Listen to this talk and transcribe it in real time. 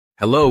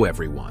Hello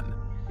everyone,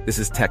 this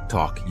is Tech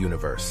Talk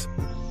Universe.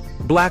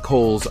 Black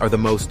holes are the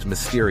most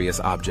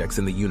mysterious objects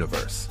in the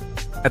universe.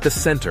 At the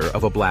center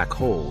of a black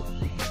hole,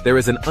 there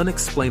is an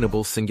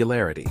unexplainable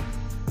singularity.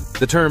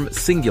 The term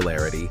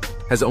singularity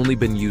has only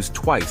been used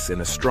twice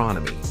in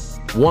astronomy,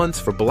 once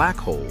for black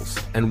holes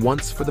and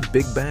once for the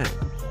Big Bang.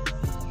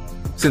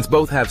 Since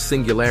both have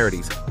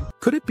singularities,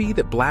 could it be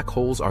that black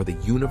holes are the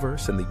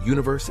universe and the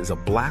universe is a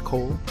black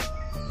hole?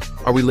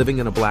 Are we living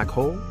in a black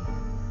hole?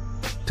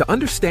 To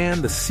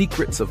understand the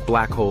secrets of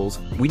black holes,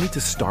 we need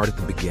to start at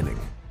the beginning.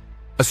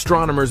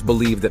 Astronomers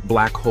believe that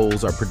black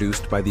holes are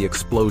produced by the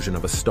explosion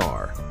of a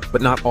star,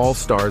 but not all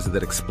stars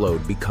that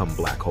explode become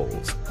black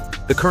holes.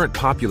 The current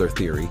popular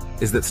theory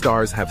is that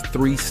stars have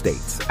three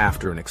states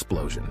after an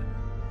explosion.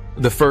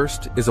 The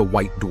first is a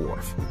white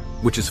dwarf,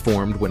 which is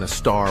formed when a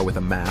star with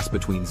a mass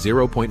between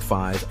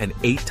 0.5 and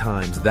 8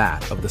 times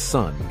that of the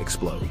Sun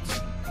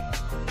explodes.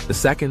 The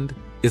second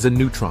is a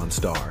neutron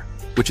star,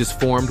 which is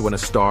formed when a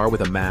star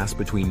with a mass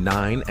between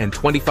 9 and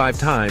 25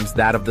 times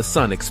that of the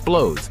Sun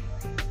explodes.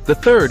 The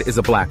third is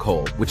a black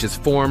hole, which is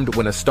formed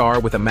when a star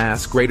with a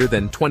mass greater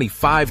than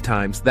 25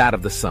 times that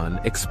of the Sun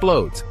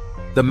explodes.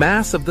 The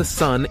mass of the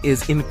Sun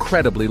is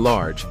incredibly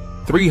large,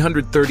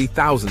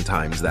 330,000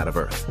 times that of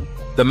Earth.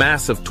 The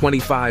mass of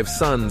 25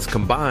 suns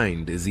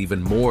combined is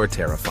even more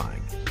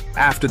terrifying.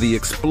 After the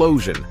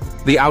explosion,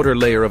 the outer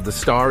layer of the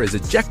star is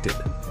ejected,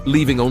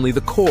 leaving only the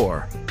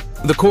core.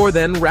 The core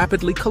then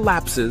rapidly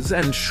collapses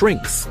and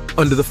shrinks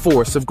under the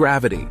force of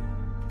gravity.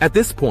 At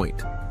this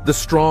point, the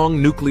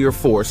strong nuclear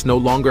force no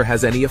longer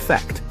has any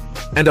effect,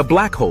 and a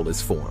black hole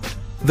is formed.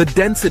 The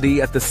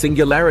density at the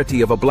singularity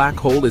of a black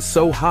hole is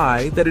so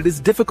high that it is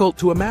difficult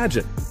to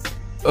imagine.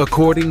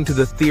 According to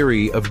the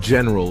theory of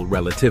general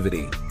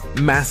relativity,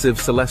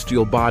 massive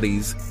celestial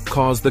bodies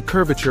cause the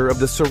curvature of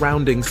the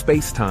surrounding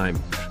space-time.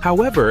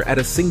 However, at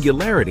a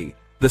singularity,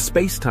 the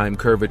space-time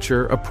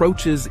curvature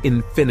approaches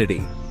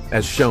infinity,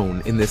 as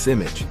shown in this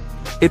image.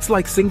 It's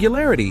like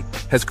singularity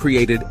has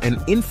created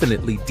an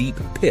infinitely deep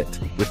pit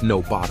with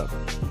no bottom.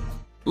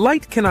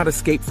 Light cannot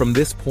escape from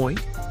this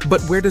point,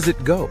 but where does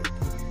it go?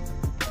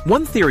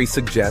 One theory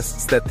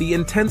suggests that the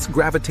intense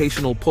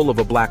gravitational pull of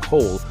a black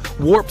hole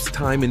warps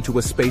time into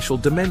a spatial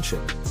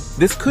dimension.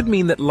 This could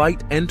mean that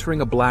light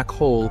entering a black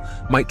hole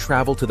might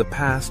travel to the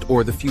past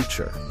or the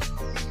future.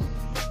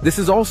 This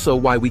is also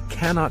why we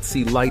cannot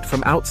see light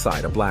from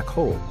outside a black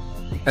hole,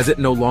 as it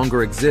no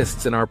longer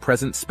exists in our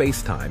present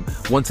space-time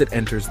once it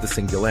enters the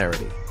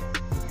singularity.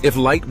 If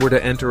light were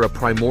to enter a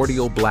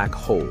primordial black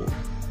hole,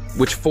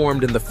 which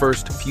formed in the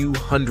first few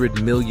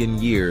 100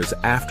 million years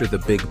after the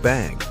Big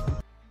Bang,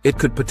 it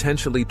could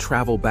potentially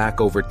travel back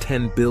over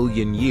 10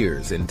 billion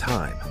years in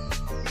time.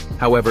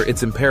 However,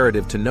 it's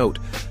imperative to note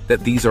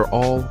that these are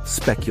all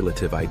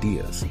speculative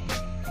ideas.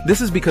 This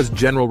is because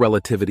general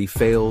relativity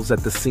fails at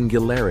the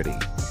singularity,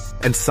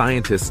 and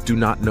scientists do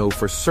not know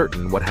for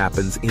certain what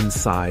happens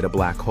inside a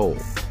black hole.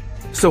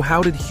 So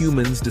how did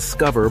humans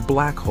discover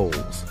black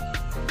holes?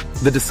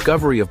 The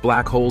discovery of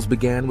black holes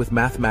began with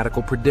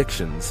mathematical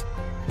predictions.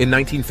 In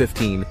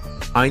 1915,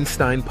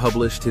 Einstein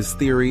published his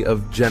theory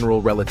of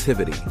general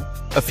relativity.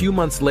 A few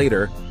months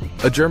later,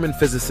 a German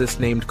physicist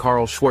named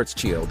Karl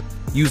Schwarzschild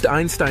used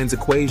Einstein's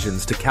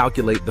equations to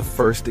calculate the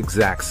first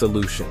exact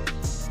solution.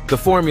 The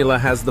formula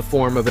has the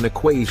form of an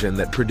equation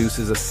that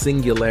produces a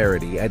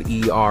singularity at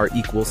ER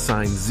equals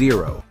sine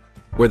 0,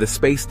 where the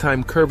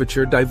space-time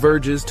curvature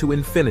diverges to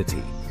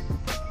infinity.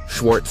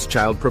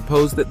 Schwarzschild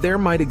proposed that there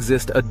might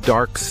exist a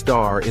dark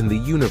star in the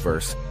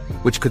universe,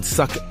 which could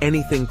suck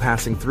anything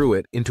passing through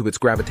it into its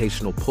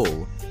gravitational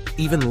pull,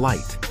 even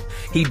light.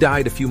 He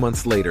died a few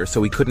months later,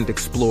 so he couldn't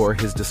explore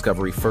his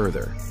discovery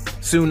further.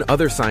 Soon,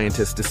 other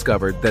scientists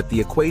discovered that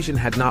the equation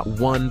had not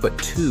one but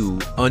two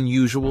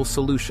unusual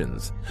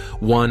solutions,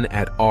 one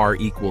at r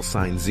equals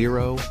sine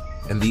 0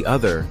 and the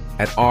other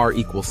at r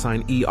equals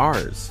sine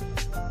ERs.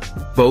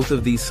 Both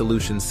of these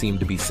solutions seem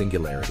to be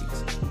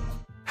singularities.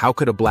 How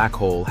could a black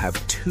hole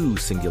have two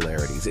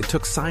singularities? It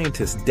took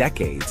scientists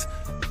decades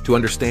to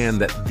understand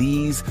that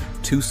these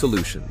two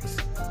solutions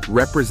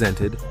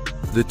represented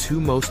the two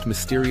most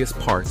mysterious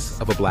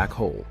parts of a black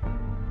hole: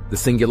 the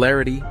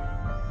singularity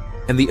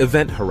and the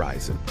event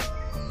horizon.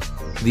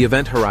 The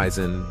event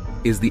horizon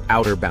is the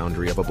outer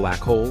boundary of a black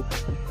hole,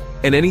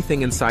 and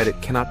anything inside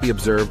it cannot be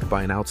observed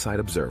by an outside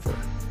observer.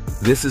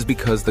 This is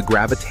because the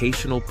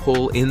gravitational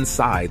pull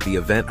inside the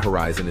event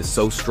horizon is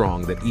so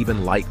strong that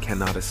even light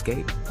cannot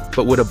escape.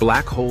 But would a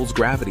black hole's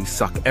gravity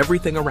suck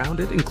everything around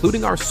it,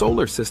 including our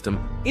solar system,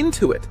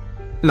 into it?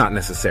 Not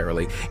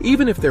necessarily.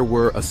 Even if there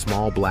were a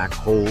small black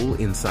hole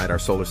inside our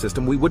solar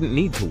system, we wouldn't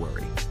need to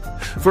worry.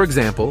 For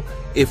example,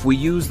 if we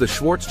use the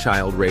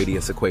Schwarzschild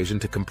radius equation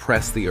to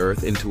compress the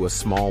Earth into a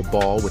small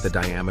ball with a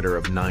diameter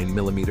of 9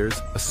 millimeters,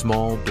 a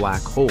small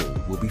black hole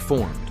will be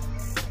formed.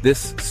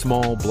 This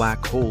small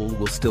black hole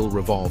will still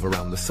revolve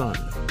around the Sun.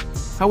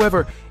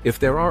 However, if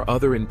there are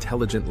other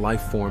intelligent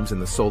life forms in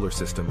the solar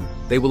system,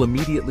 they will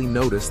immediately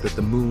notice that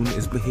the Moon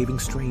is behaving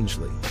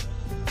strangely.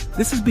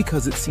 This is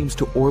because it seems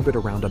to orbit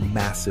around a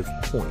massive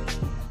point.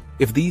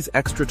 If these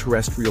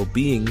extraterrestrial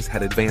beings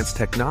had advanced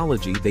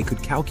technology, they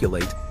could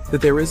calculate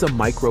that there is a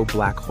micro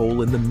black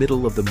hole in the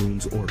middle of the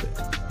moon's orbit.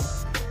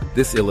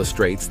 This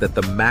illustrates that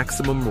the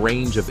maximum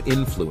range of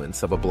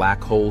influence of a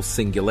black hole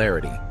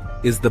singularity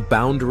is the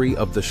boundary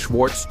of the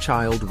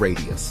Schwarzschild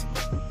radius.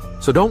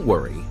 So don't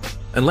worry,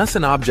 unless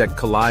an object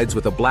collides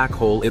with a black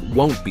hole, it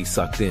won't be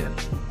sucked in.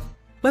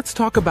 Let's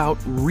talk about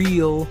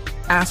real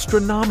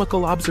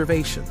astronomical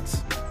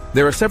observations.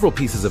 There are several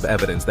pieces of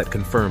evidence that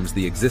confirms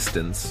the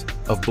existence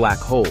of black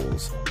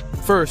holes.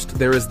 First,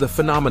 there is the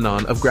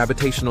phenomenon of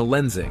gravitational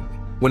lensing.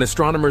 When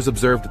astronomers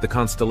observed the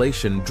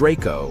constellation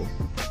Draco,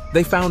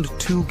 they found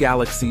two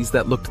galaxies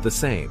that looked the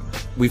same.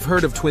 We've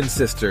heard of twin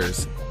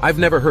sisters. I've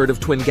never heard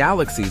of twin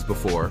galaxies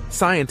before.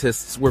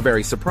 Scientists were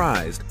very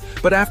surprised.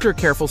 But after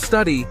careful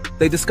study,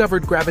 they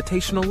discovered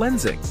gravitational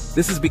lensing.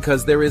 This is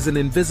because there is an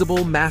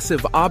invisible,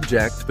 massive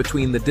object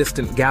between the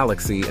distant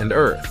galaxy and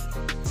Earth.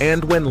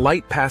 And when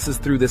light passes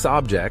through this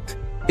object,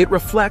 it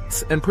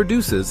reflects and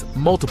produces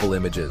multiple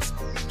images,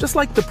 just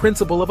like the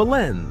principle of a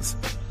lens.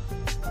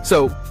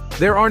 So,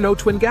 there are no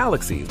twin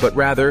galaxies, but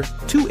rather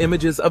two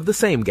images of the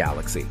same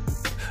galaxy.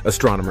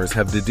 Astronomers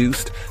have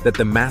deduced that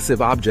the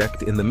massive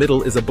object in the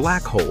middle is a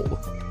black hole.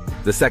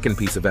 The second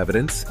piece of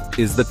evidence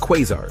is the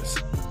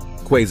quasars.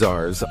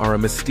 Quasars are a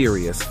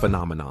mysterious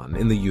phenomenon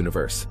in the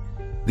universe.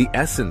 The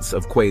essence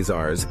of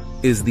quasars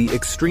is the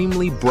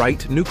extremely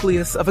bright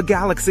nucleus of a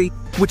galaxy,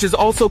 which is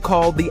also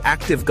called the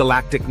active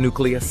galactic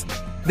nucleus.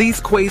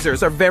 These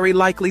quasars are very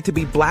likely to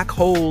be black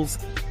holes.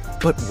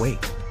 But wait,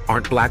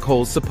 aren't black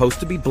holes supposed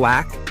to be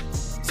black?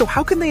 So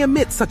how can they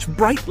emit such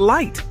bright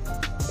light?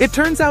 It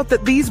turns out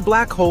that these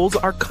black holes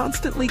are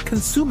constantly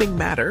consuming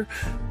matter,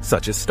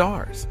 such as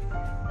stars.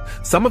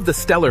 Some of the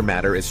stellar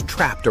matter is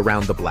trapped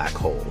around the black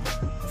hole,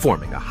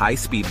 forming a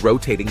high-speed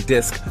rotating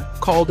disk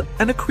called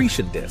an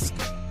accretion disk,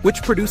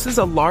 which produces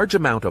a large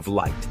amount of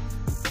light.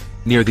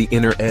 Near the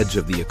inner edge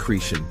of the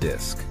accretion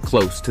disk,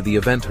 close to the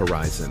event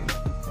horizon,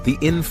 the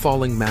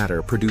infalling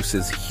matter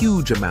produces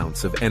huge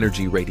amounts of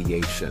energy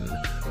radiation,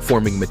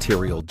 forming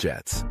material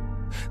jets.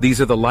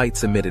 These are the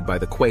lights emitted by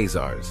the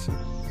quasars.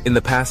 In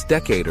the past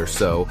decade or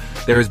so,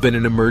 there has been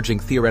an emerging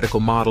theoretical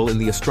model in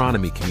the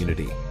astronomy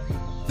community.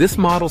 This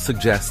model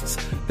suggests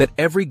that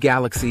every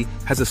galaxy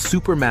has a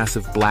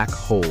supermassive black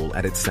hole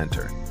at its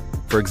center.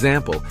 For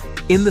example,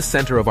 in the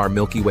center of our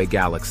Milky Way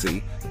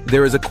galaxy,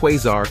 there is a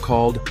quasar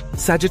called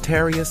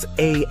Sagittarius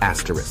A*,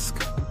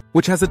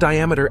 which has a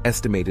diameter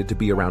estimated to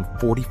be around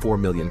 44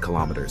 million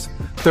kilometers,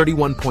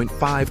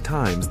 31.5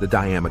 times the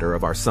diameter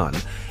of our Sun,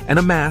 and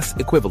a mass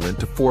equivalent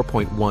to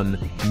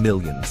 4.1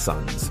 million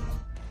suns.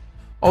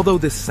 Although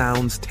this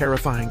sounds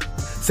terrifying,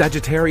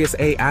 Sagittarius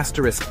A*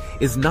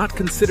 is not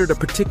considered a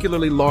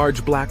particularly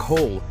large black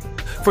hole.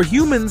 For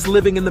humans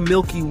living in the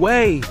Milky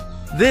Way,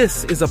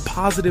 this is a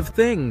positive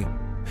thing.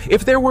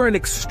 If there were an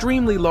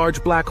extremely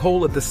large black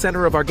hole at the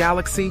center of our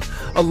galaxy,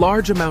 a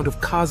large amount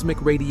of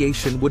cosmic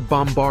radiation would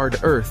bombard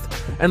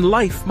Earth, and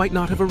life might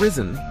not have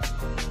arisen.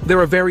 There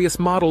are various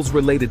models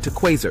related to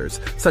quasars,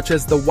 such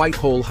as the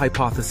whitehole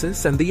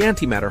hypothesis and the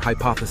antimatter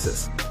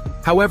hypothesis.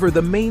 However,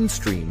 the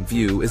mainstream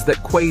view is that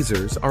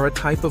quasars are a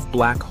type of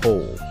black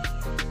hole.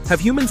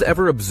 Have humans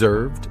ever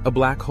observed a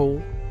black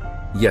hole?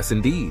 Yes,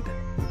 indeed.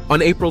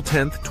 On April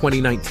 10,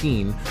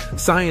 2019,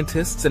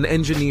 scientists and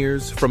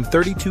engineers from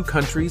 32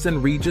 countries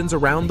and regions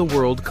around the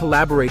world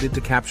collaborated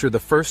to capture the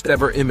first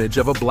ever image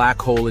of a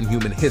black hole in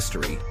human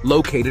history,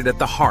 located at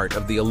the heart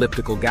of the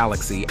elliptical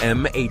galaxy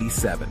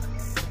M87.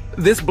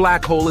 This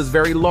black hole is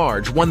very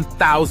large,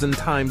 1,000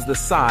 times the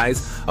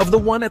size of the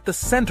one at the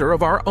center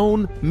of our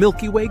own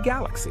Milky Way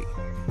galaxy.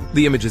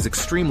 The image is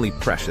extremely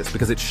precious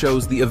because it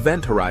shows the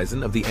event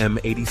horizon of the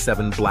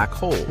M87 black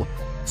hole,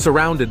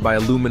 surrounded by a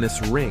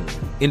luminous ring,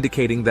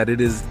 indicating that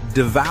it is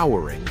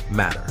devouring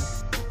matter.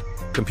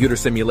 Computer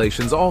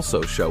simulations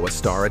also show a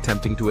star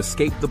attempting to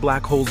escape the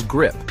black hole's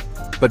grip,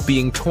 but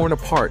being torn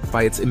apart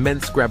by its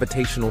immense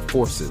gravitational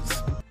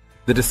forces.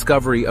 The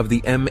discovery of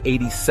the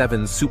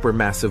M87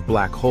 supermassive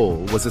black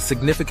hole was a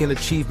significant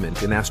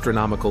achievement in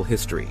astronomical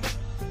history.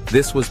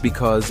 This was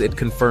because it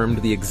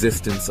confirmed the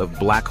existence of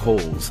black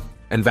holes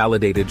and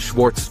validated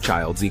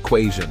Schwarzschild's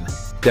equation,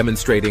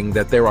 demonstrating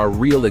that there are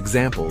real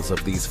examples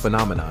of these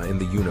phenomena in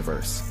the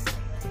universe.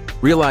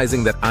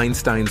 Realizing that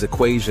Einstein's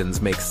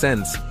equations make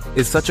sense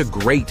is such a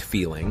great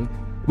feeling.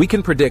 We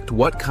can predict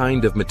what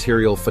kind of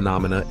material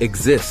phenomena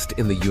exist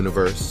in the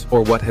universe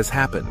or what has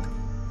happened.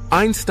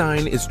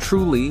 Einstein is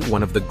truly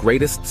one of the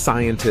greatest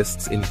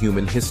scientists in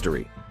human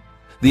history.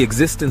 The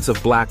existence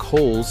of black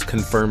holes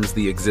confirms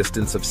the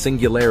existence of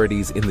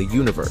singularities in the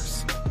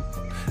universe.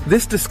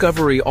 This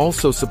discovery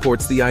also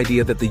supports the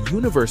idea that the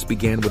universe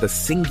began with a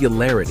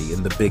singularity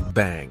in the Big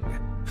Bang.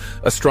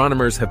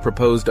 Astronomers have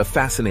proposed a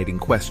fascinating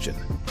question.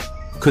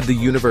 Could the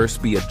universe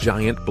be a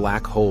giant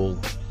black hole?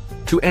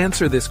 To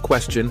answer this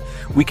question,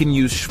 we can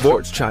use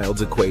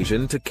Schwarzschild's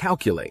equation to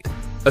calculate.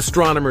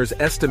 Astronomers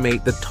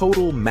estimate the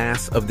total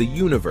mass of the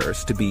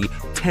universe to be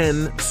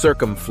 10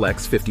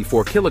 circumflex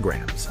 54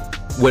 kilograms.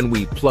 When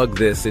we plug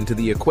this into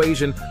the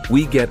equation,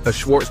 we get a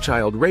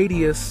Schwarzschild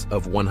radius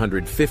of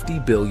 150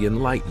 billion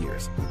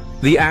light-years.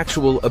 The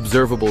actual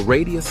observable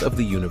radius of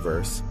the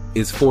universe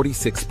is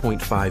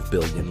 46.5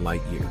 billion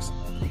light-years.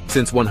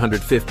 Since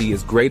 150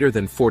 is greater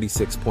than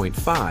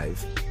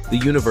 46.5, the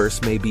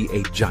universe may be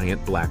a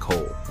giant black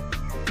hole.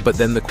 But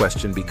then the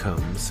question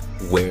becomes,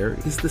 where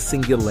is the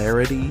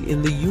singularity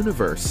in the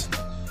universe?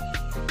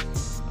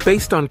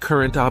 Based on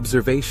current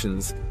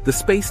observations, the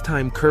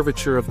space-time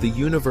curvature of the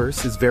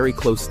universe is very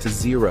close to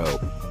zero,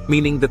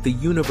 meaning that the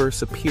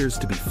universe appears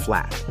to be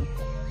flat.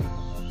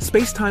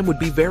 Space-time would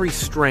be very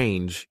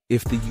strange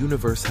if the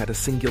universe had a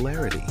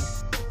singularity.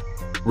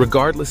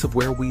 Regardless of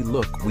where we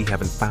look, we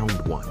haven't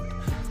found one.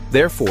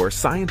 Therefore,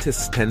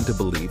 scientists tend to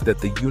believe that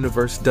the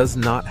universe does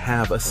not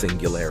have a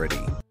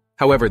singularity.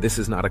 However, this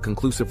is not a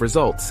conclusive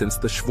result since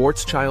the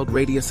Schwarzschild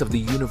radius of the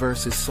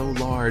universe is so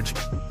large,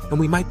 and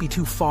we might be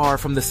too far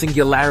from the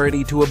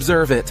singularity to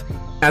observe it.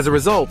 As a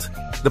result,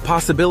 the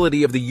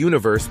possibility of the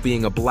universe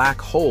being a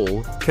black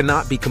hole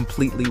cannot be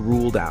completely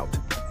ruled out.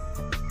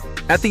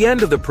 At the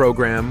end of the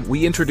program,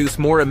 we introduce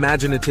more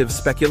imaginative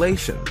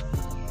speculation.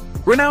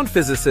 Renowned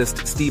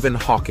physicist Stephen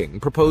Hawking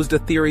proposed a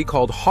theory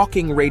called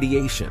Hawking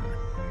radiation,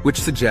 which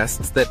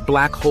suggests that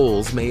black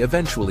holes may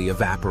eventually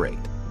evaporate.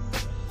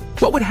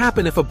 What would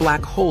happen if a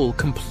black hole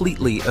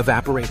completely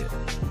evaporated?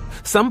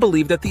 Some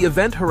believe that the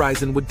event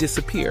horizon would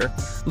disappear,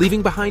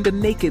 leaving behind a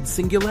naked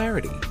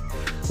singularity.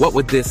 What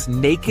would this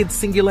naked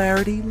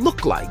singularity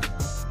look like?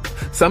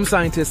 Some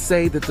scientists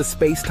say that the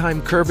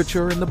space-time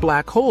curvature in the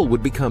black hole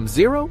would become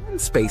zero and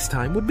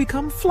space-time would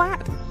become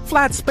flat.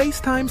 Flat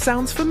space-time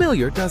sounds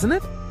familiar, doesn't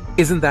it?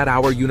 Isn't that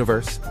our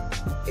universe?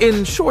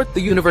 In short,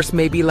 the universe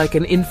may be like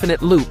an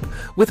infinite loop,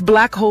 with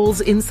black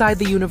holes inside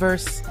the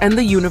universe and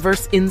the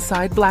universe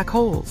inside black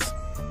holes.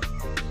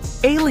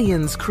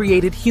 Aliens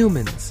created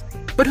humans,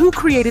 but who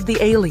created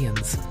the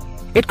aliens?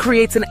 It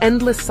creates an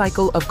endless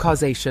cycle of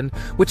causation,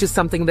 which is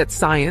something that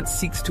science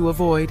seeks to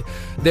avoid.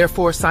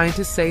 Therefore,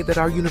 scientists say that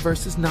our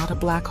universe is not a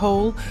black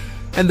hole,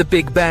 and the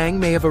Big Bang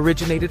may have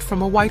originated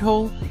from a white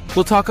hole.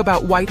 We'll talk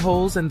about white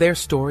holes and their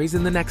stories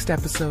in the next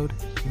episode.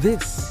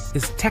 This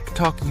is Tech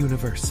Talk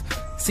Universe.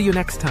 See you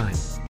next time.